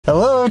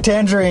Hello,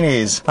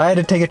 Tangerines! I had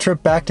to take a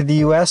trip back to the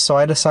US, so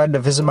I decided to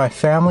visit my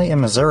family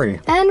in Missouri.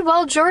 And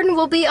while Jordan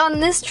will be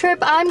on this trip,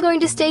 I'm going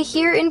to stay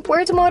here in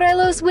Puerto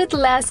Morelos with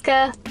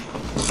Laska.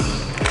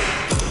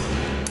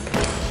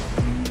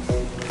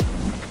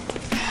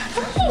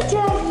 Hi,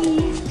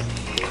 Doggy!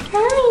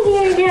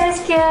 Hi there,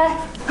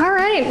 Laska!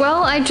 Alright,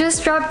 well, I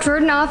just dropped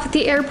Jordan off at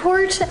the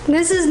airport.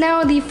 This is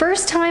now the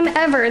first time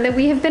ever that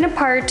we have been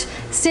apart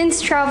since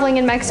traveling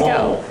in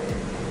Mexico. Whoa.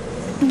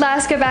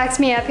 Laska backs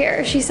me up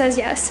here. She says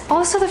yes.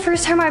 Also the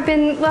first time I've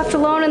been left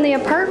alone in the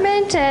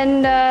apartment,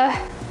 and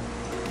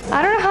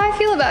I don't know how I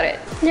feel about it.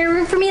 There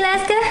room for me,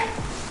 Laska?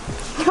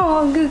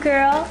 Oh, good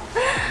girl.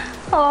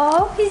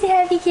 Oh, he's a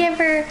happy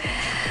camper.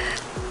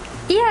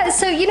 Yeah,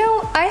 so you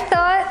know, I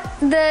thought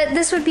that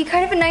this would be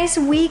kind of a nice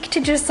week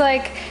to just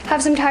like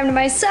have some time to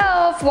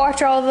myself,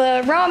 watch all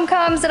the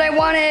rom-coms that I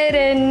wanted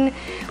and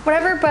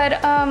whatever,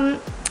 but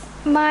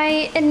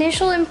my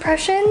initial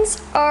impressions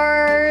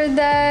are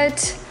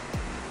that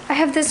I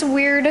have this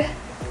weird,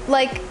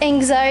 like,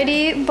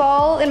 anxiety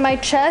ball in my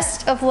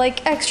chest of,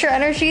 like, extra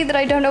energy that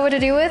I don't know what to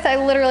do with. I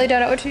literally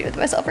don't know what to do with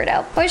myself right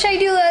now. What should I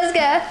do,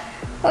 Laska?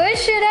 What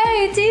should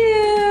I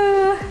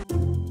do?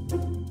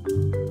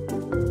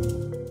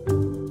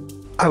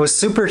 I was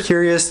super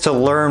curious to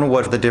learn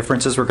what the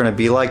differences were going to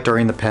be like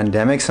during the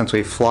pandemic, since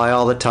we fly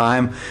all the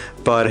time,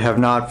 but have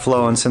not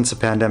flown since the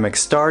pandemic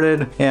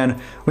started. And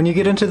when you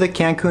get into the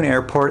Cancun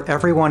airport,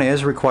 everyone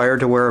is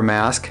required to wear a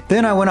mask.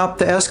 Then I went up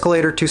the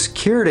escalator to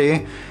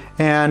security,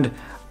 and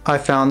I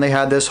found they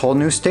had this whole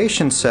new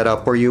station set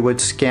up where you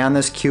would scan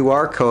this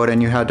QR code and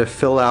you had to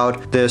fill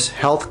out this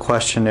health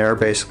questionnaire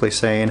basically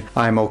saying,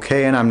 I'm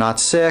okay and I'm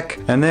not sick.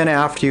 And then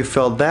after you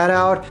filled that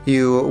out,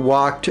 you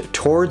walked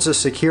towards the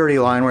security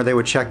line where they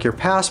would check your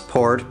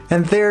passport.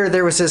 And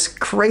there was this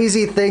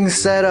crazy thing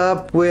set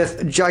up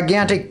with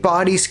gigantic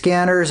body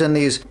scanners and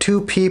these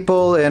two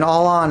people and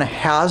all on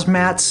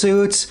hazmat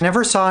suits.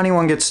 Never saw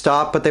anyone get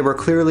stopped, but they were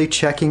clearly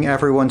checking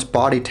everyone's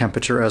body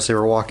temperature as they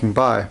were walking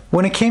by.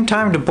 When it came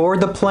time to board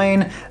the plane,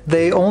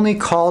 they only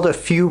called a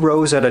few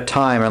rows at a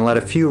time and let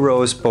a few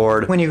rows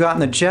board. When you got in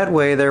the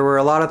jetway, there were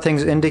a lot of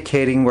things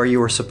indicating where you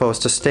were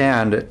supposed to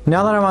stand.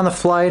 Now that I'm on the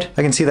flight,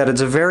 I can see that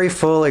it's very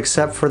full,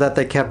 except for that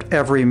they kept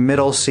every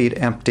middle seat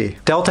empty.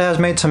 Delta has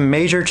made some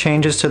major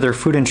changes to their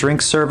food and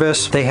drink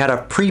service. They had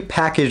a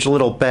pre-packaged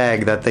little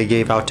bag that they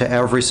gave out to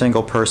every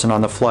single person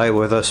on the flight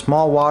with a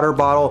small water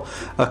bottle,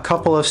 a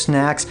couple of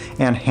snacks,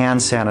 and hand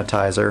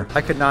sanitizer.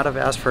 I could not have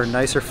asked for a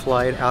nicer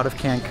flight out of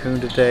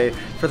Cancun today.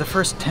 For the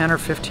first 10 or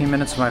 15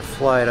 minutes of my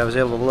flight, I was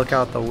able to look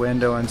out the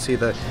window and see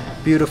the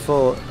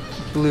beautiful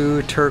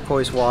blue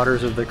turquoise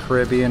waters of the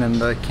Caribbean and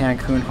the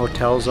Cancun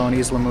hotel zone,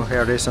 Isla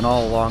Mujeres, and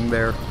all along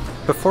there.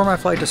 Before my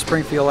flight to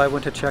Springfield, I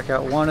went to check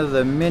out one of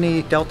the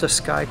mini Delta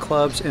Sky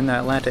Clubs in the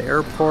Atlanta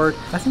airport.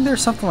 I think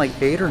there's something like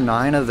 8 or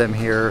 9 of them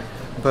here,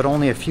 but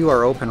only a few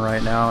are open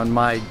right now, and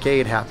my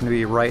gate happened to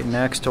be right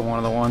next to one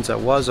of the ones that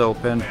was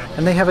open.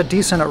 And they have a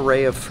decent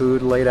array of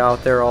food laid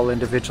out there, all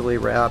individually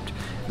wrapped.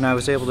 And I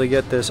was able to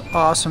get this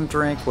awesome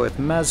drink with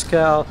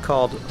mezcal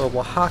called a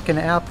Oaxacan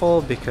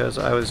apple because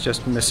I was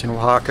just missing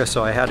Oaxaca,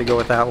 so I had to go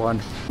with that one.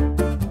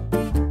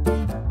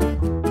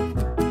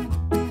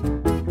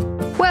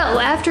 Well,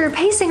 after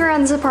pacing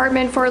around this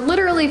apartment for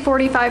literally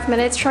 45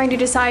 minutes trying to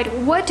decide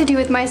what to do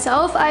with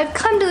myself, I've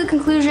come to the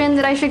conclusion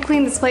that I should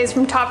clean this place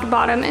from top to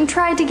bottom and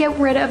try to get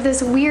rid of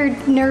this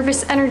weird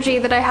nervous energy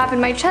that I have in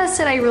my chest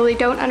and I really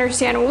don't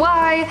understand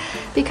why,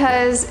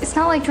 because it's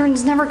not like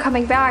Jordan's never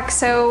coming back,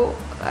 so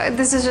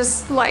this is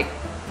just like,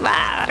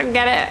 I don't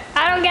get it.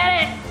 I don't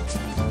get it.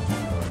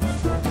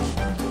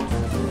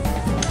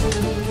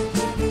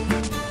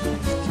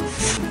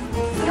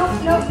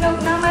 Nope,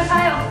 not my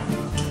pile.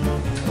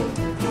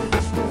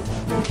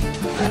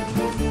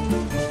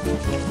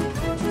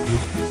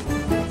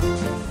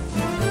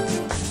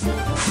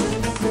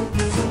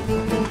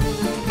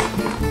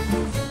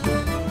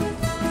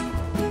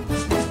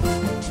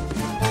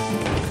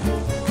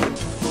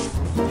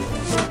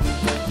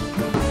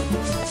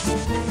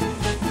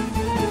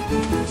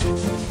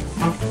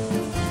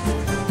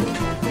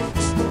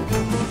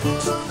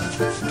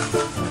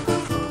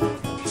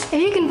 If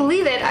you can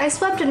believe it, I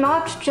swept and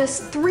mopped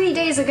just 3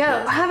 days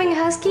ago. Having a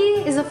husky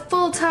is a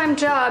full-time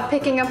job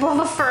picking up all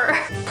the fur.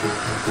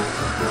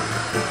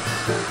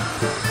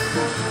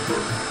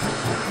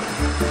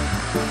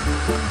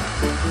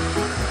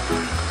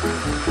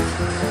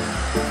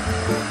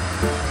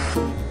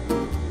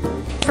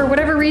 For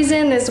whatever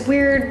reason, this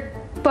weird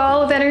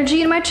ball of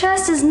energy in my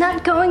chest is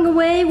not going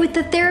away with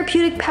the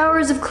therapeutic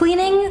powers of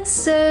cleaning,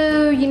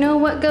 so you know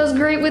what goes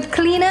great with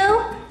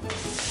Cleano?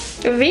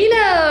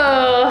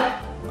 Vino!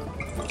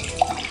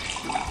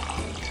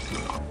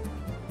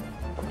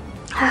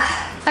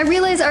 I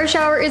realize our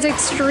shower is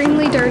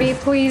extremely dirty.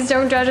 Please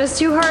don't judge us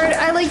too hard.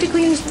 I like to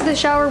clean the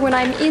shower when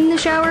I'm in the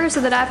shower so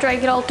that after I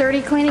get all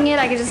dirty cleaning it,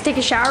 I can just take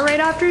a shower right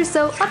after,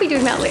 so I'll be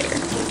doing that later.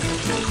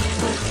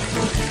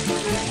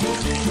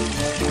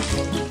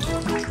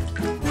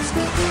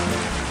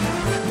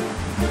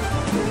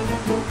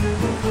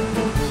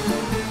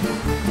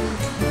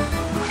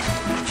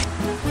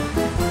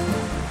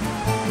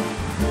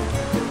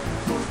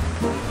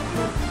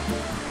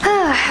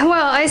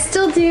 Well, I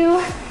still do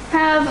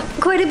have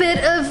quite a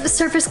bit of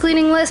surface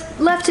cleaning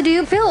left to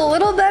do. Feel a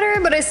little better,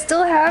 but I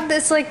still have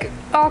this like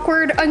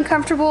awkward,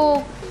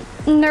 uncomfortable,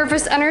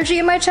 nervous energy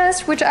in my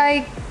chest, which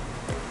I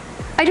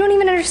don't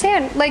even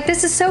understand. Like,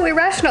 this is so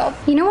irrational.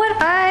 You know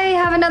what? I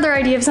have another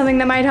idea of something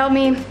that might help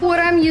me. What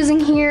I'm using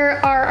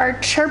here are our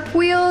chirp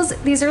wheels.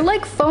 These are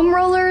like foam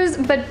rollers,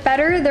 but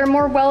better. They're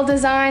more well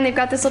designed. They've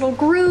got this little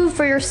groove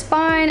for your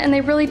spine, and they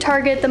really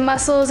target the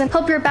muscles and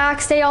help your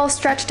back stay all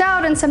stretched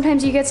out, and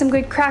sometimes you get some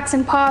good cracks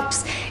and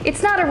pops.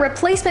 It's not a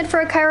replacement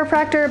for a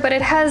chiropractor, but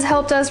it has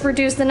helped us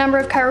reduce the number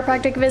of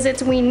chiropractic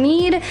visits we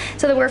need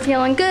so that we're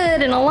feeling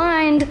good and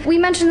aligned. We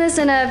mentioned this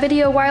in a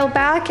video a while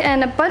back,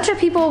 and a bunch of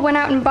people went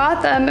out and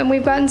bought them, and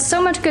we've gotten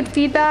so much good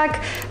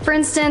feedback. For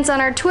instance, on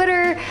our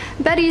Twitter,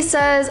 Betty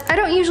says, I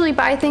don't usually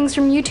buy things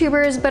from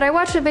YouTubers, but I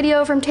watched a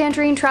video from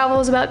Tangerine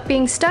Travels about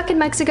being stuck in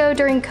Mexico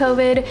during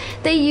COVID.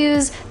 They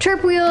use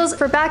chirp wheels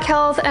for back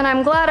health, and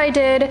I'm glad I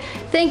did.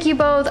 Thank you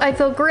both. I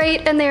feel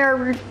great, and they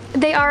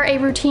are a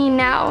routine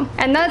now.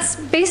 And that's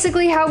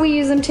basically how we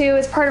use them too,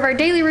 as part of our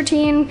daily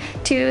routine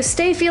to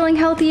stay feeling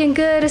healthy and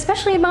good,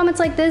 especially in moments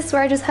like this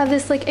where I just have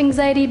this like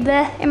anxiety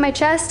bleh in my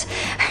chest.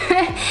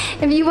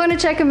 If you want to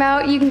check them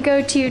out, you can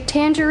go to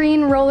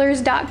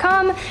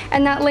tangerinerollers.com,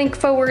 and that link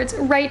forwards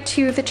right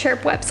to the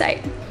Chirp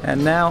website.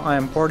 And now I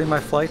am boarding my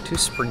flight to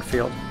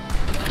Springfield.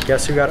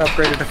 Guess who got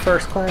upgraded to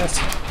first class?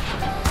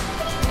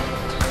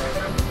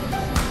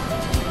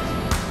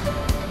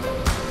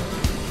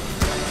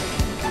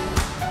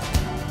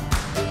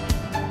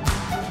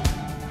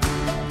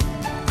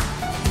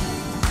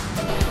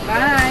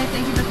 Bye.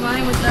 Thank you for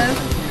flying with us.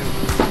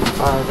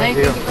 Thank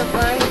you. Thank you for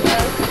flying with us.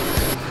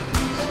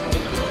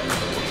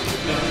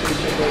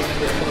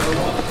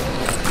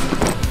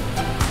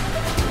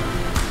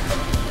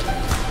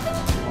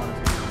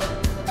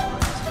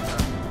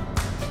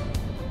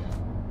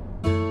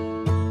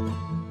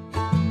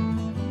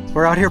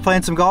 We're out here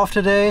playing some golf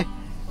today,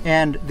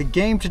 and the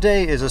game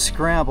today is a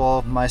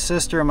scramble. My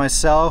sister and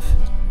myself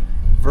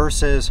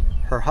versus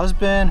her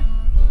husband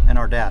and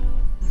our dad.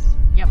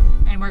 Yep,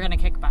 and we're gonna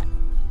kick butt.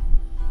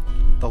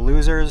 The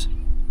losers,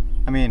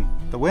 I mean,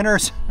 the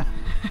winners.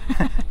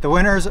 The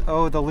winners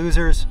owe the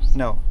losers,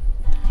 no.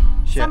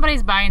 Shit.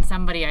 Somebody's buying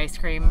somebody ice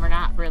cream. We're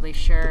not really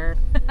sure.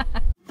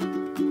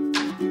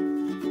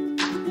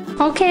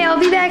 Okay, I'll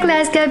be back,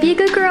 Laska. Be a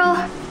good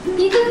girl.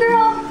 Be a good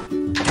girl.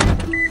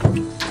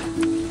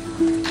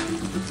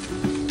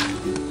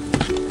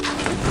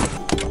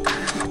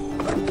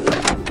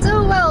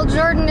 So while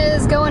Jordan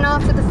is going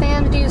off with the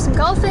fam to do some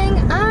golfing,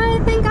 I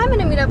think I'm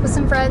gonna meet up with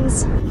some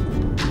friends.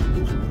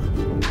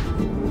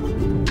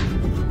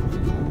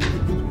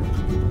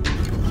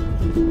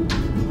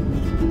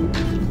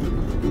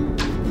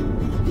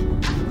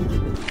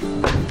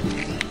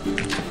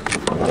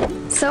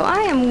 So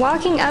I am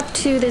walking up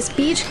to this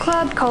beach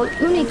club called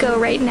Unico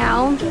right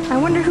now. I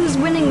wonder who's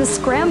winning the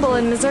scramble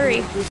in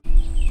Missouri.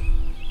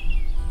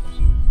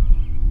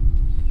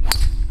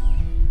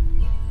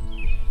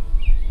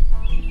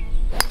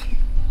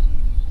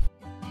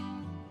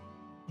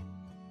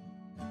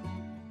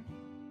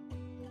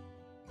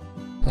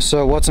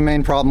 So what's the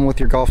main problem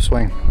with your golf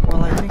swing?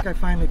 Well, I think I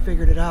finally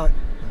figured it out.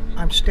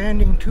 I'm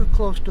standing too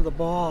close to the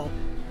ball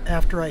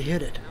after I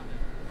hit it.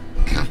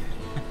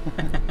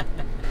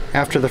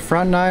 After the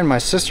front nine, my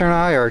sister and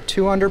I are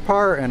 2 under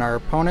par, and our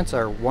opponents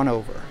are 1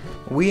 over.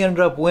 We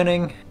ended up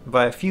winning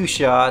by a few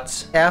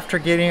shots. After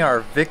getting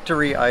our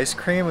victory ice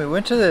cream, we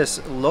went to this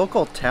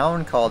local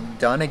town called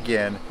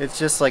Dunnigan. It's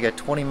just like a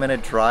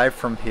 20-minute drive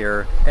from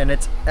here, and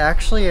it's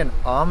actually an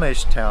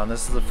Amish town.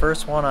 This is the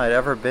first one I'd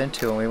ever been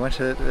to, and we went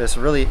to this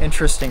really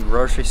interesting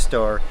grocery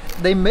store.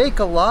 They make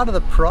a lot of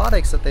the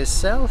products that they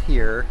sell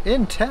here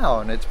in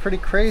town. It's pretty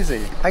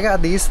crazy. I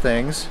got these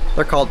things.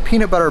 They're called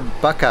peanut butter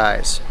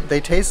Buckeyes. They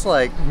taste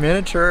like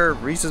miniature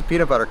Reese's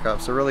peanut butter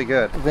cups. They're really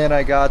good. Then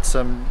I got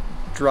some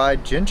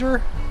dried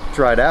ginger,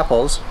 dried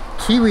apples,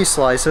 kiwi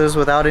slices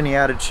without any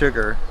added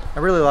sugar. I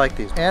really like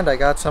these. And I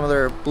got some of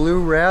their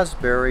blue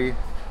raspberry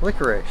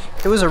licorice.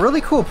 It was a really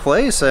cool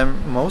place,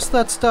 and most of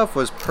that stuff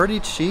was pretty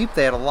cheap.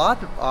 They had a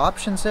lot of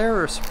options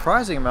there, a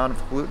surprising amount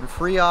of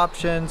gluten-free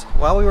options.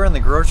 While we were in the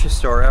grocery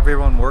store,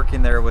 everyone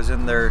working there was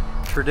in their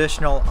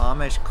traditional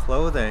Amish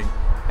clothing.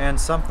 And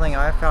something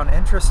I found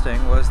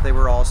interesting was they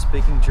were all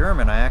speaking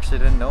German. I actually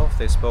didn't know if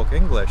they spoke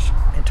English.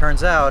 It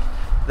turns out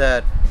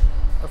that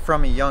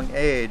from a young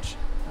age,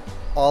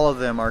 all of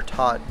them are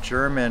taught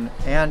German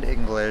and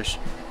English,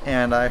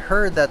 and I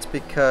heard that's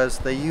because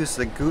they use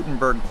the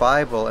Gutenberg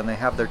Bible and they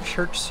have their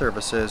church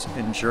services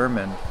in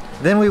German.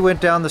 Then we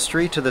went down the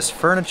street to this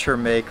furniture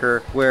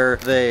maker where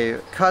they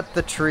cut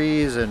the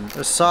trees and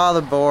saw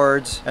the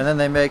boards, and then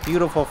they make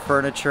beautiful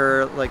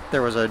furniture. Like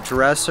there was a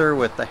dresser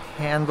with the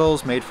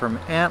handles made from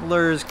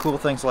antlers, cool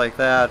things like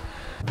that.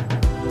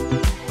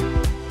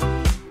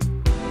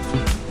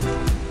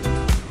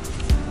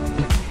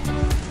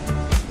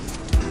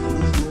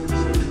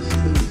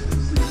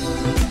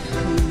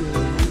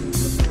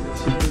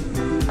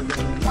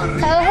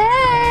 Oh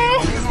hey!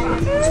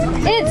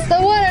 It's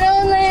the one and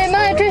only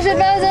my Trish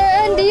advisor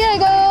and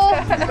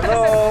Diego!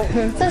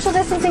 Social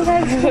distancing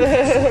hugs.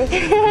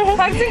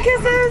 Hugs and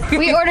kisses.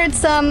 We ordered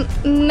some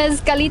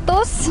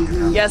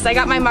mezcalitos. Yes, I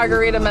got my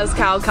margarita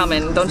mezcal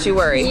coming. Don't you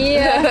worry.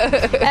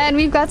 Yeah. And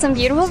we've got some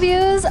beautiful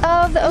views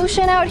of the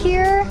ocean out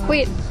here.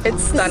 Wait,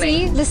 It's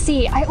stunning. The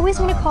sea. I always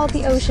want to call it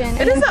the ocean.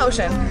 It is the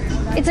ocean.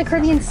 It's a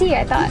Caribbean sea,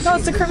 I thought. No,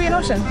 it's the Caribbean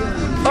Ocean.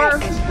 Or,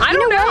 I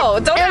don't know.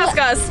 Don't ask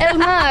us. El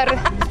mar.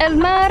 El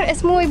mar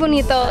es muy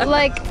bonito.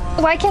 Like,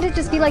 why can't it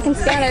just be like in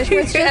Spanish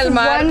where it's just El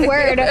mar. one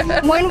word?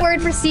 One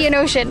word for sea and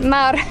ocean.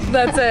 Mar.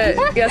 That's it.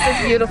 Yes,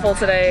 it's beautiful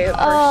today, for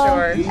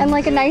sure. And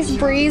like a nice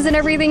breeze and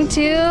everything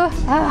too.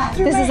 Ah,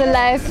 this is a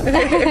life.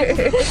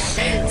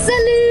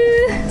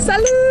 Salud!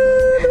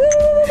 Salud!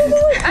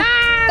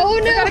 Ah! Oh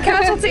no! We got a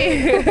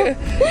casualty.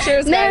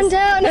 Cheers, Man guys.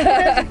 down.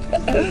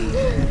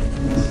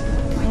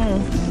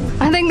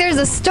 I think there's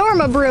a storm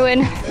a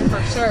brewing.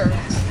 For sure.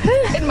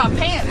 In my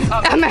pants.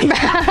 Oh.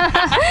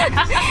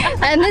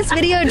 And this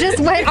video just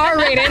went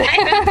R-rated.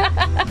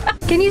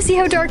 Can you see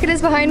how dark it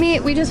is behind me?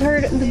 We just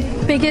heard the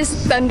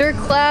biggest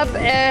thunderclap,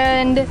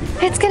 and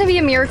it's gonna be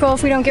a miracle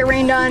if we don't get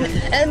rained on.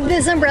 And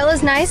this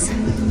umbrella's nice,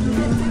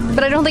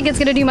 but I don't think it's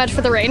gonna do much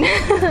for the rain.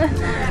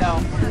 No.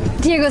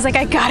 Diego's like,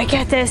 I gotta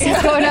get this. He's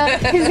going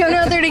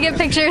out there to get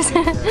pictures.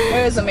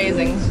 It was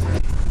amazing.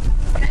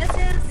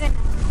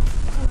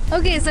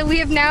 Okay, so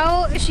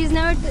she's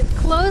now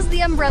closed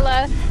the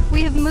umbrella.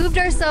 We have moved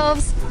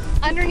ourselves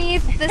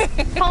underneath this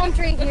palm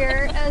tree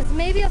here as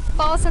maybe a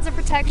false sense of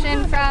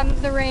protection from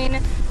the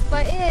rain,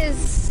 but it is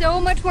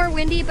so much more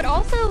windy, but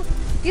also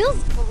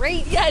feels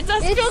great. Yeah, it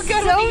does feel good.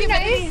 It's so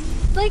nice.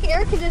 It's like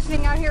air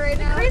conditioning out here right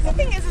now. The crazy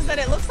thing is that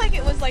it looks like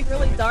it was like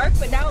really dark,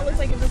 but now it looks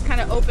like it just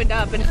kind of opened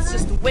up and it's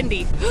just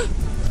windy.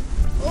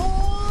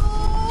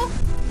 Oh!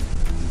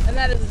 And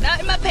that is not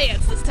in my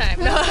pants this time.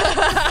 No.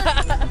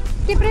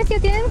 ¿Qué precio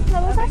tienen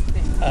las bolsas?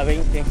 A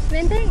 20.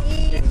 20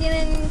 y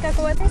tienen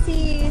cacahuates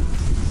y...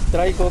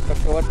 Traigo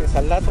cacahuate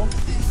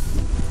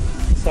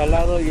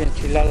salado y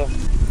enchilado.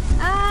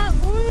 Ah,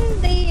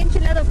 un de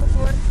enchilado, por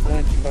favor. Un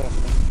enchilado.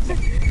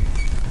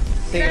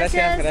 Sí,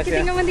 gracias. Que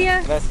tenga buen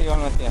día. Gracias,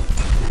 igualmente.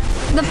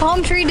 The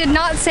palm tree did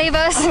not save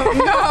us.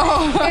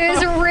 No. It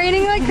is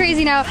raining like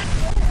crazy now.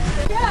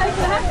 Yeah,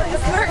 exactly.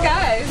 Smart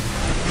guy.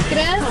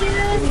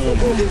 Gracias.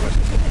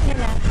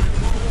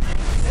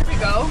 There we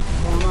go.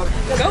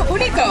 Go,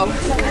 Unico.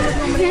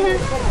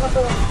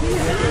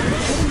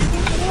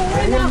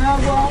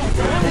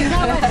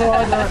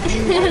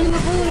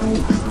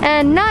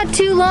 And not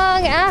too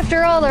long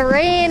after all the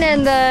rain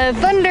and the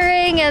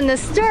thundering and the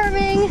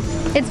storming,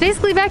 it's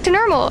basically back to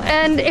normal.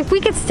 And if we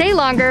could stay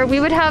longer, we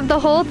would have the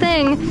whole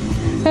thing.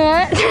 We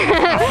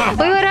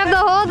would have the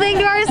whole thing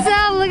to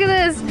ourselves. Look at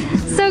this.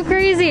 So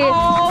crazy.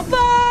 All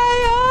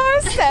by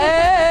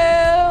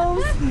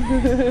ourselves.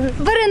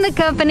 But in the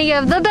company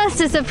of the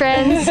bestest of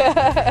friends.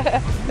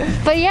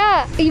 But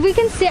yeah,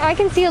 I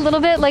can see a little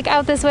bit like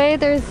out this way.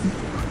 There's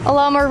a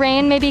lot more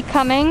rain maybe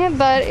coming,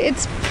 but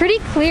it's pretty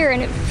clear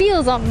and it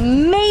feels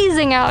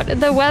amazing out.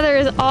 The weather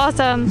is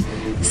awesome.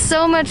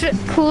 So much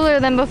cooler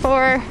than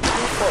before.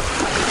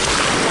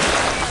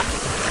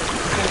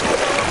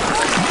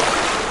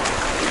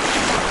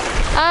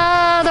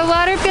 Ah, the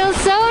water feels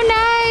so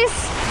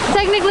nice.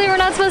 Technically, we're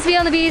not supposed to be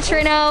on the beach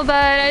right now, but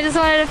I just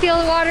wanted to feel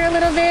the water a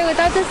little bit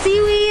without the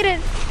seaweed.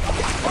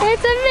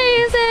 It's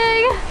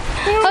amazing.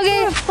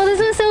 Okay, well this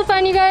was so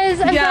fun, you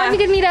guys. I'm glad we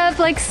could meet up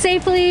like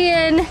safely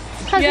and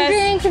have some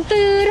drinks and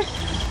food.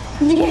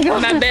 Diego.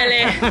 My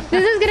belly.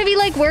 This is gonna be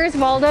like, where's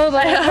Waldo?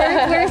 But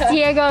where's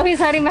Diego? He's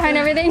hiding behind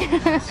everything.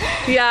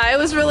 Yeah, it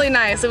was really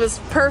nice. It was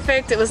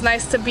perfect. It was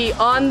nice to be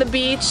on the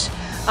beach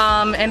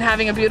and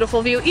having a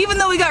beautiful view, even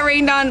though we got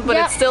rained on, but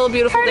it's still a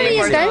beautiful Part day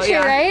of the for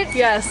adventure, right?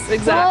 Yes,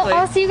 exactly.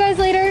 Well, I'll see you guys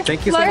later.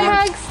 Thank you so Love your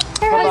much.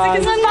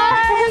 hugs.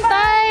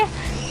 Bye.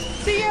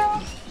 See you.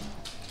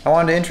 I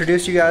wanted to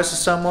introduce you guys to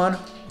someone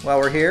while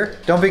we're here.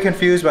 Don't be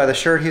confused by the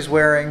shirt he's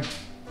wearing.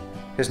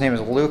 His name is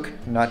Luke,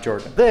 not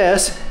Jordan.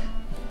 This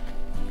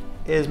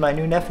is my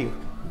new nephew.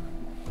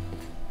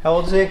 How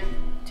old is he?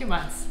 2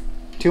 months.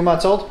 2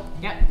 months old?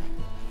 Yep.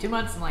 2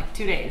 months and like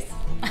 2 days.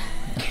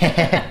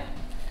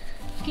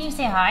 Can you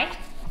say hi?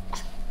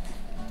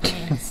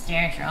 You're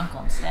staring at your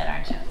uncle instead,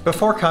 aren't you?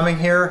 Before coming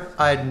here,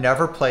 I'd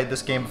never played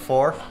this game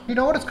before. You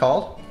know what it's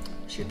called?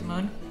 Shoot the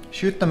moon.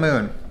 Shoot the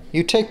moon.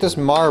 You take this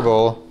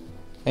marble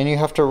and you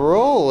have to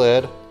roll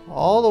it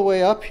all the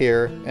way up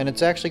here, and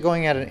it's actually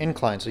going at an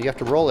incline, so you have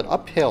to roll it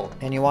uphill,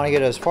 and you want to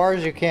get it as far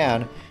as you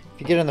can.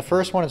 If you get in the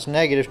first one, it's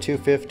negative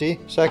 250.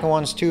 Second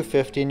one's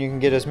 250, and you can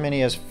get as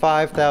many as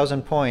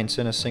 5,000 points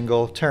in a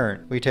single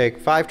turn. We take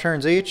 5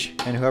 turns each,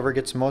 and whoever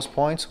gets the most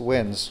points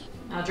wins.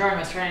 Now Jordan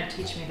was trying to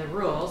teach me the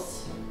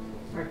rules,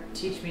 or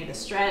teach me the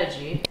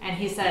strategy, and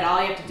he said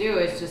all you have to do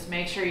is just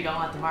make sure you don't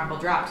let the marble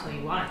drop till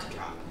you want it to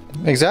drop.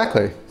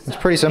 Exactly. It's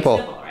pretty simple.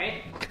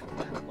 Right?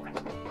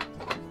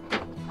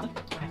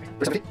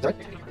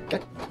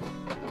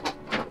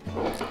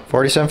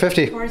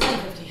 4750.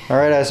 4750. All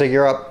right, Isaac,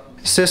 you're up.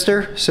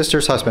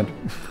 Sister's husband.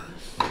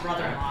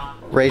 Brother-in-law.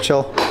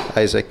 Rachel,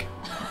 Isaac.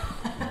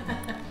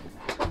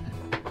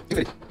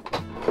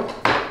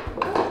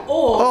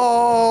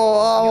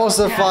 Oh, almost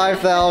a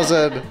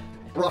 5,000.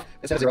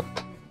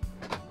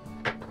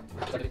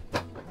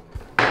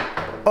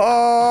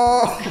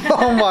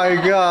 Oh my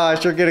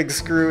gosh, you're getting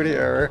screwed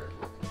here.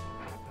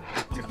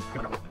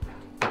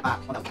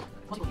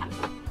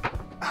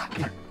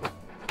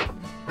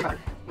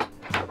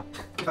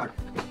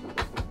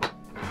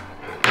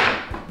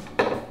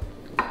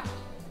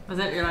 Was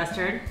that your last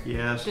turn?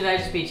 Yes. Did I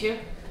just beat you?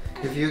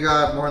 If you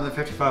got more than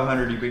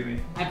 5,500, you beat me.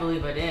 I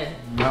believe I did.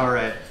 All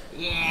right.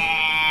 Yeah.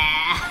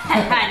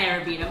 I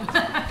never beat him.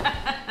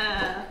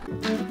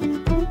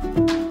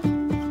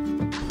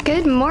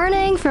 Good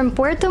morning from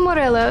Puerto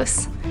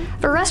Morelos.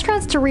 For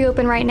restaurants to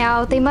reopen right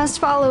now, they must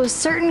follow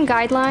certain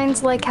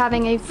guidelines like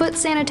having a foot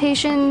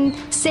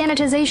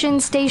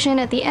sanitization station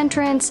at the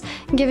entrance,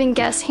 giving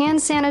guests hand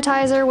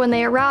sanitizer when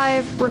they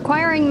arrive,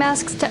 requiring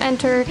masks to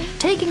enter,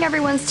 taking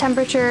everyone's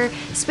temperature,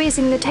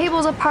 spacing the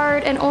tables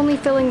apart, and only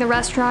filling the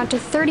restaurant to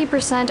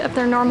 30% of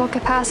their normal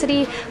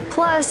capacity.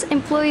 Plus,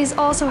 employees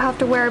also have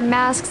to wear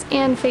masks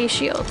and face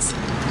shields.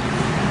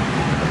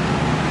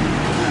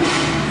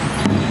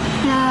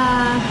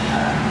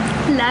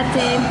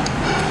 Latte.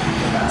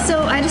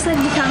 So I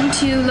decided to come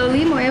to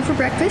Loli Moya for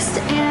breakfast,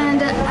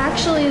 and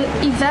actually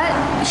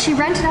Yvette, she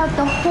rented out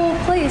the whole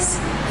place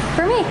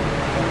for me.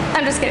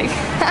 I'm just kidding.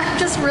 I'm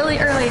just really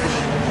early.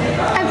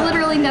 I've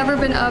literally never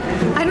been up.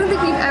 I don't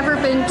think we've ever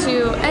been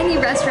to any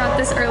restaurant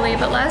this early,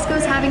 but Lasco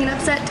was having an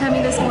upset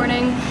tummy this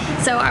morning,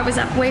 so I was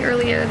up way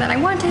earlier than I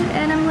wanted,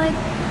 and I'm like,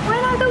 why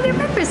not go get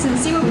breakfast and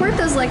see what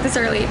Puerto's like this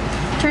early?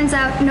 Turns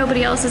out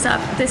nobody else is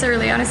up this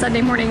early on a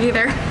Sunday morning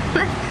either.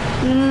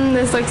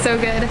 This looks so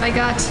good. I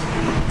got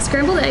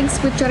scrambled eggs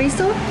with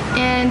chorizo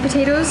and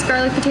potatoes,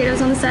 garlic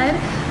potatoes on the side,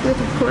 with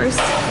of course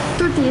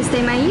tortillas de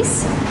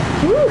maíz.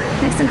 Woo,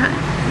 nice and hot.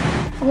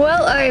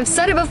 Well, I've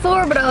said it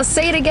before, but I'll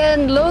say it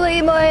again.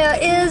 Loli Moya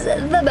is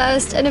the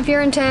best, and if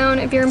you're in town,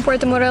 if you're in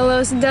Puerto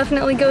Morelos,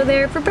 definitely go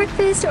there for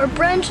breakfast or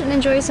brunch and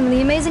enjoy some of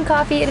the amazing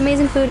coffee and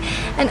amazing food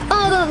and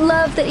all the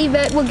love that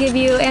Yvette will give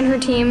you and her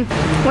team.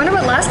 Wonder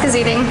what Laska's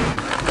eating.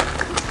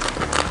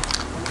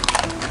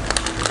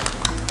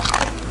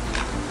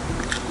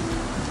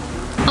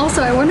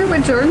 Also, I wonder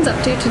what Jordan's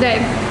up to today.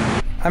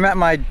 I'm at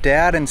my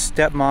dad and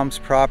stepmom's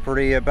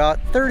property about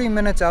 30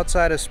 minutes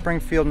outside of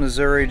Springfield,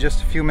 Missouri,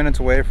 just a few minutes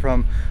away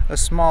from a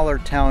smaller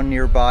town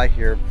nearby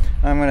here.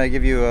 I'm gonna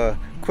give you a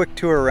quick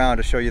tour around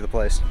to show you the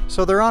place.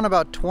 So they're on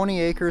about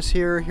 20 acres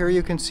here. Here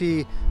you can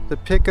see the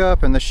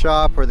pickup and the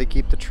shop where they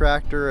keep the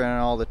tractor and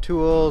all the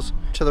tools.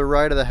 To the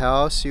right of the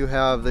house, you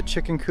have the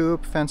chicken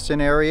coop, fenced in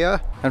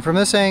area. And from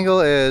this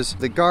angle is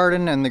the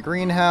garden and the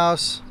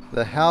greenhouse,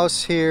 the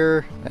house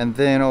here, and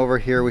then over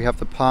here we have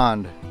the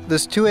pond.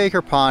 This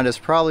 2-acre pond is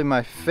probably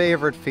my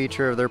favorite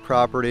feature of their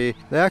property.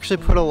 They actually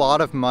put a lot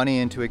of money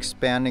into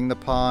expanding the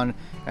pond,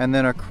 and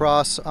then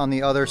across on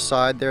the other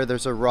side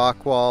there's a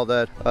rock wall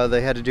that they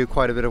had to do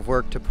quite a bit of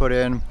work to put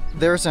in.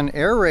 There's an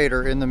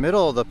aerator in the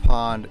middle of the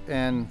pond,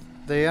 and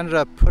they ended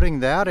up putting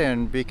that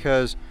in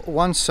because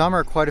one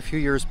summer quite a few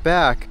years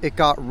back it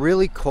got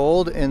really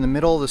cold in the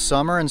middle of the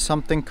summer and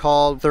something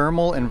called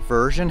thermal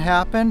inversion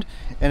happened,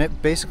 and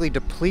it basically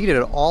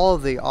depleted all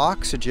of the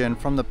oxygen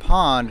from the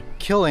pond,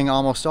 killing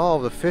almost all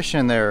of the fish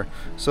in there.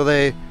 So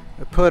they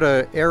put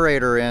an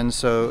aerator in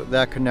so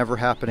that could never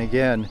happen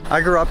again.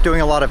 I grew up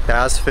doing a lot of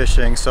bass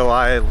fishing, so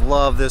I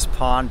love this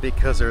pond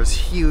because there's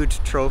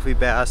huge trophy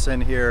bass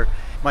in here.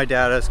 My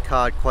dad has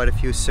caught quite a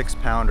few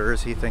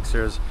 6-pounders. He thinks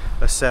there's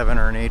a 7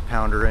 or an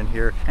 8-pounder in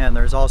here. And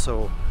there's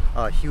also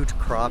a huge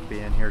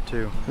crappie in here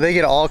too. They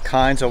get all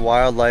kinds of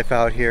wildlife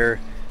out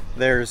here.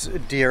 There's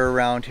deer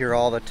around here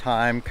all the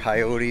time,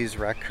 coyotes,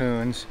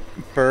 raccoons,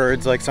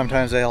 birds. Like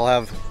sometimes they'll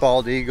have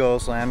bald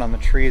eagles land on the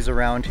trees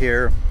around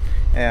here.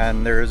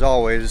 And there's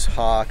always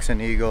hawks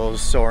and eagles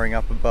soaring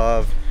up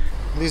above.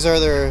 These are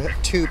their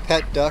 2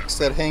 pet ducks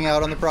that hang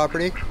out on the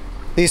property.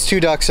 These 2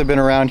 ducks have been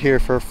around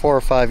here for 4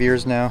 or 5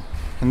 years now.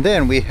 And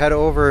then we head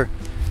over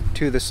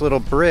to this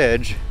little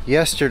bridge.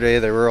 Yesterday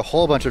there were a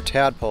whole bunch of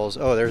tadpoles.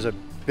 Oh, there's a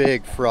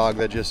big frog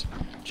that just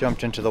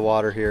jumped into the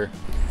water here.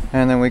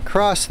 And then we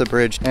cross the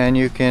bridge and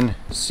you can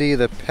see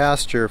the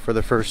pasture for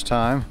the first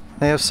time.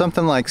 They have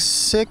something like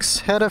 6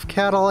 head of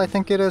cattle, I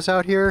think it is,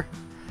 out here.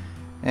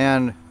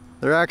 And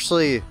they're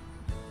actually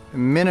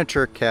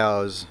miniature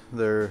cows.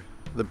 The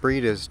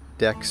breed is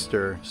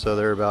Dexter, so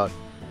they're about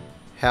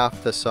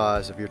half the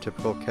size of your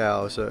typical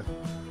cow. So,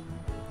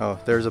 oh,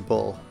 there's a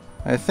bull.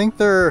 I think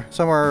they're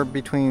somewhere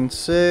between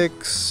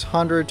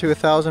 600 to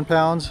 1,000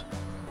 pounds.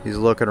 He's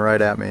looking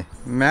right at me.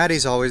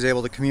 Maddie's always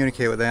able to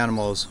communicate with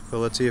animals, but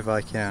let's see if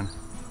I can.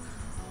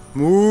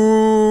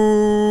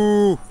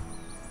 Moo!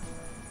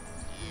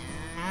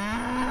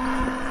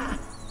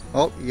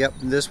 Oh, yep,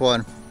 this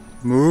one.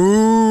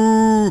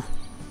 Moo!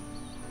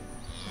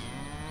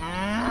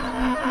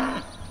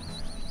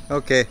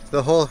 Okay,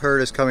 the whole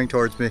herd is coming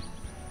towards me.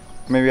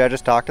 Maybe I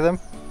just talk to them?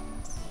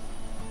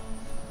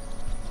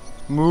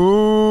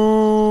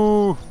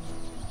 Moo!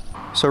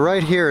 So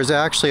right here is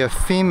actually a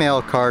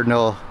female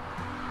cardinal.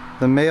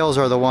 The males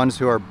are the ones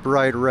who are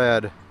bright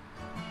red.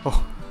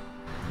 Oh,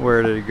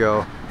 where did it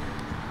go?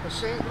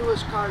 St.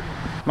 Louis Cardinal.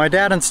 My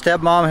dad and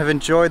stepmom have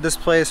enjoyed this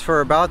place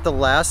for about the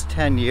last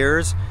 10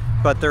 years,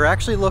 but they're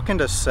actually looking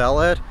to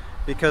sell it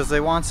because they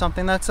want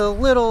something that's a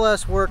little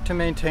less work to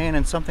maintain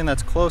and something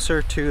that's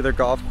closer to their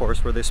golf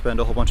course where they spend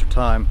a whole bunch of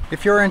time.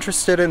 If you're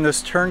interested in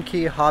this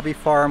turnkey hobby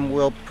farm,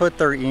 we'll put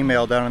their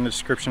email down in the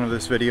description of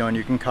this video and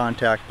you can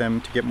contact them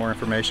to get more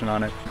information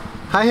on it.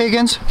 Hi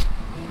Higgins!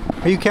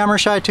 Are you camera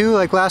shy too,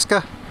 like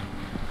Laska?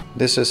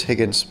 This is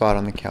Higgins' spot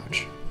on the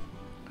couch.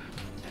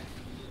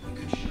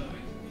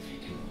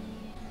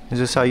 Is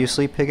this how you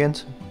sleep,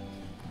 Higgins?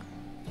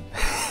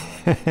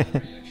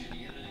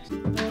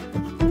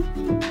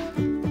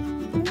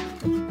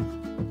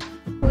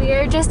 We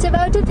are just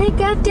about to pick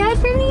up Dad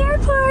from the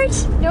airport.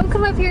 Don't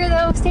come up here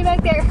though, stay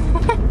back there.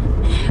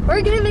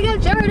 We're gonna pick up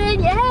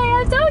Jordan, yay,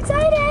 I'm so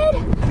excited!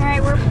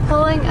 Alright, we're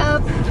pulling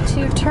up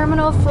to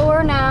Terminal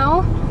 4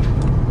 now.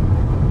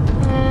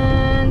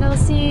 And I'll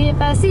see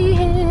if I see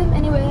him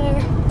anywhere.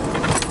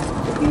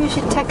 Maybe we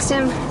should text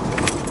him.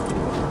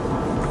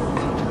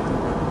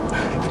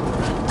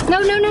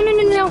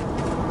 No.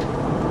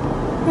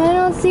 I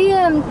don't see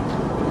him.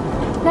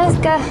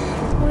 Laska,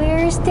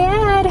 where's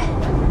Dad?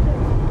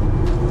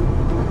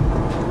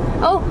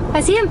 Oh, I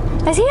see him.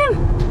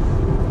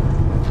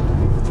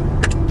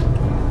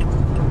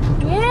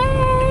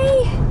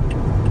 Yay!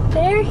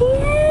 There he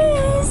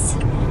is.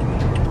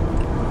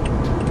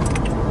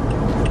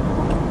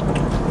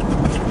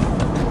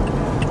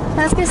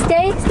 Laska,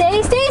 stay.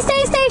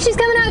 She's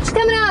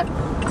coming out.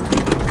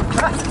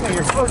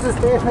 You're supposed to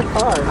stay in the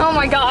car. Oh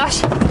my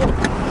gosh. I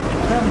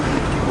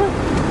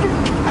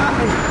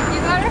You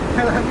got her?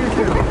 love you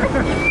too.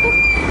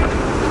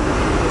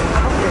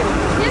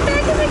 Get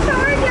back in the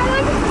car,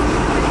 Dad.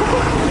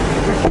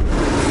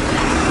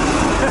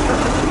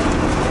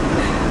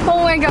 Oh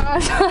my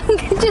gosh.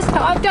 Just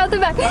hopped out the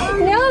back.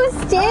 No,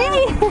 stay.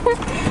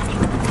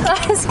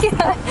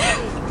 Laska.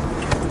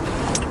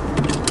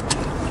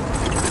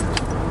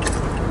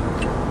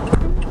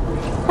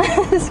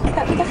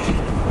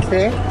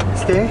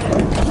 Stay.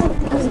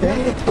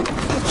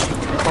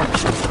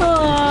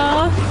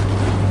 Aww.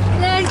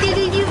 Laska,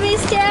 did you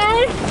miss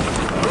Dad?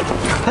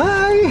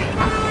 Hi!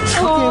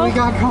 Okay, we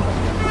gotta go.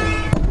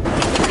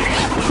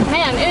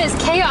 Man, it is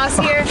chaos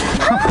here.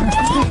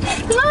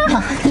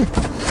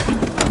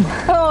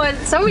 Oh, and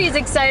somebody's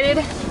excited.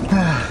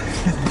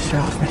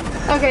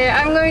 Okay,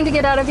 I'm going to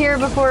get out of here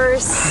before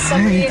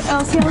somebody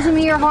else yells at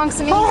me or honks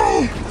at me.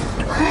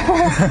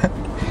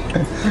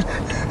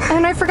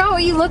 And I forgot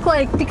what you look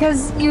like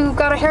because you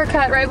got a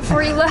haircut right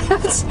before you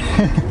left.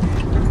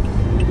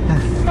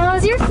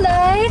 How's your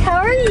flight? How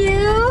are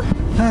you?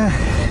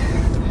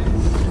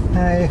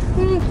 Hi.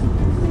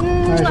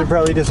 I should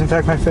probably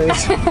disinfect my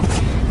face.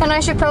 And I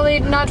should probably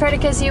not try to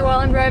kiss you while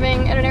I'm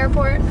driving at an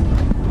airport.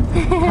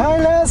 Hi,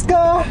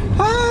 Laska!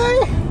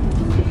 Hi!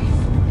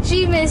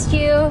 She missed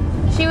you.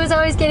 She was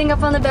always getting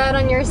up on the bed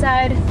on your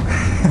side.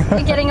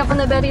 Getting up on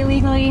the bed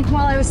illegally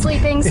while I was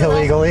sleeping. So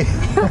Illegally?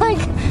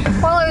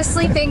 while I was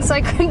sleeping, so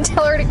I couldn't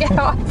tell her to get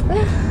off.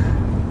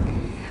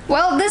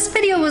 Well, this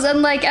video was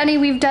unlike any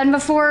we've done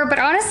before, but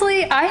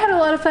honestly, I had a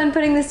lot of fun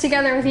putting this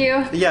together with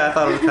you. Yeah, I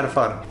thought it was kind of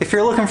fun. If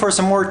you're looking for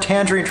some more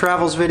Tangerine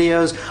Travels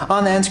videos,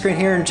 on the end screen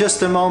here in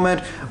just a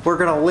moment, we're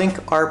gonna link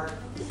our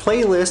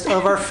playlist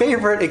of our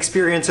favorite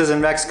experiences in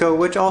Mexico,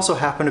 which also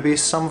happen to be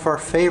some of our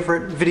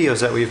favorite videos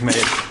that we've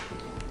made.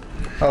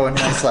 Oh, and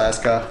nice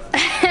Laska.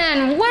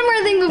 And one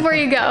more thing before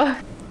you go.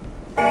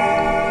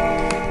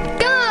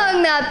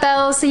 Gong that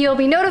bell so you'll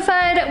be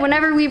notified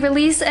whenever we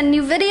release a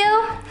new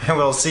video. And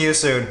we'll see you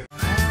soon.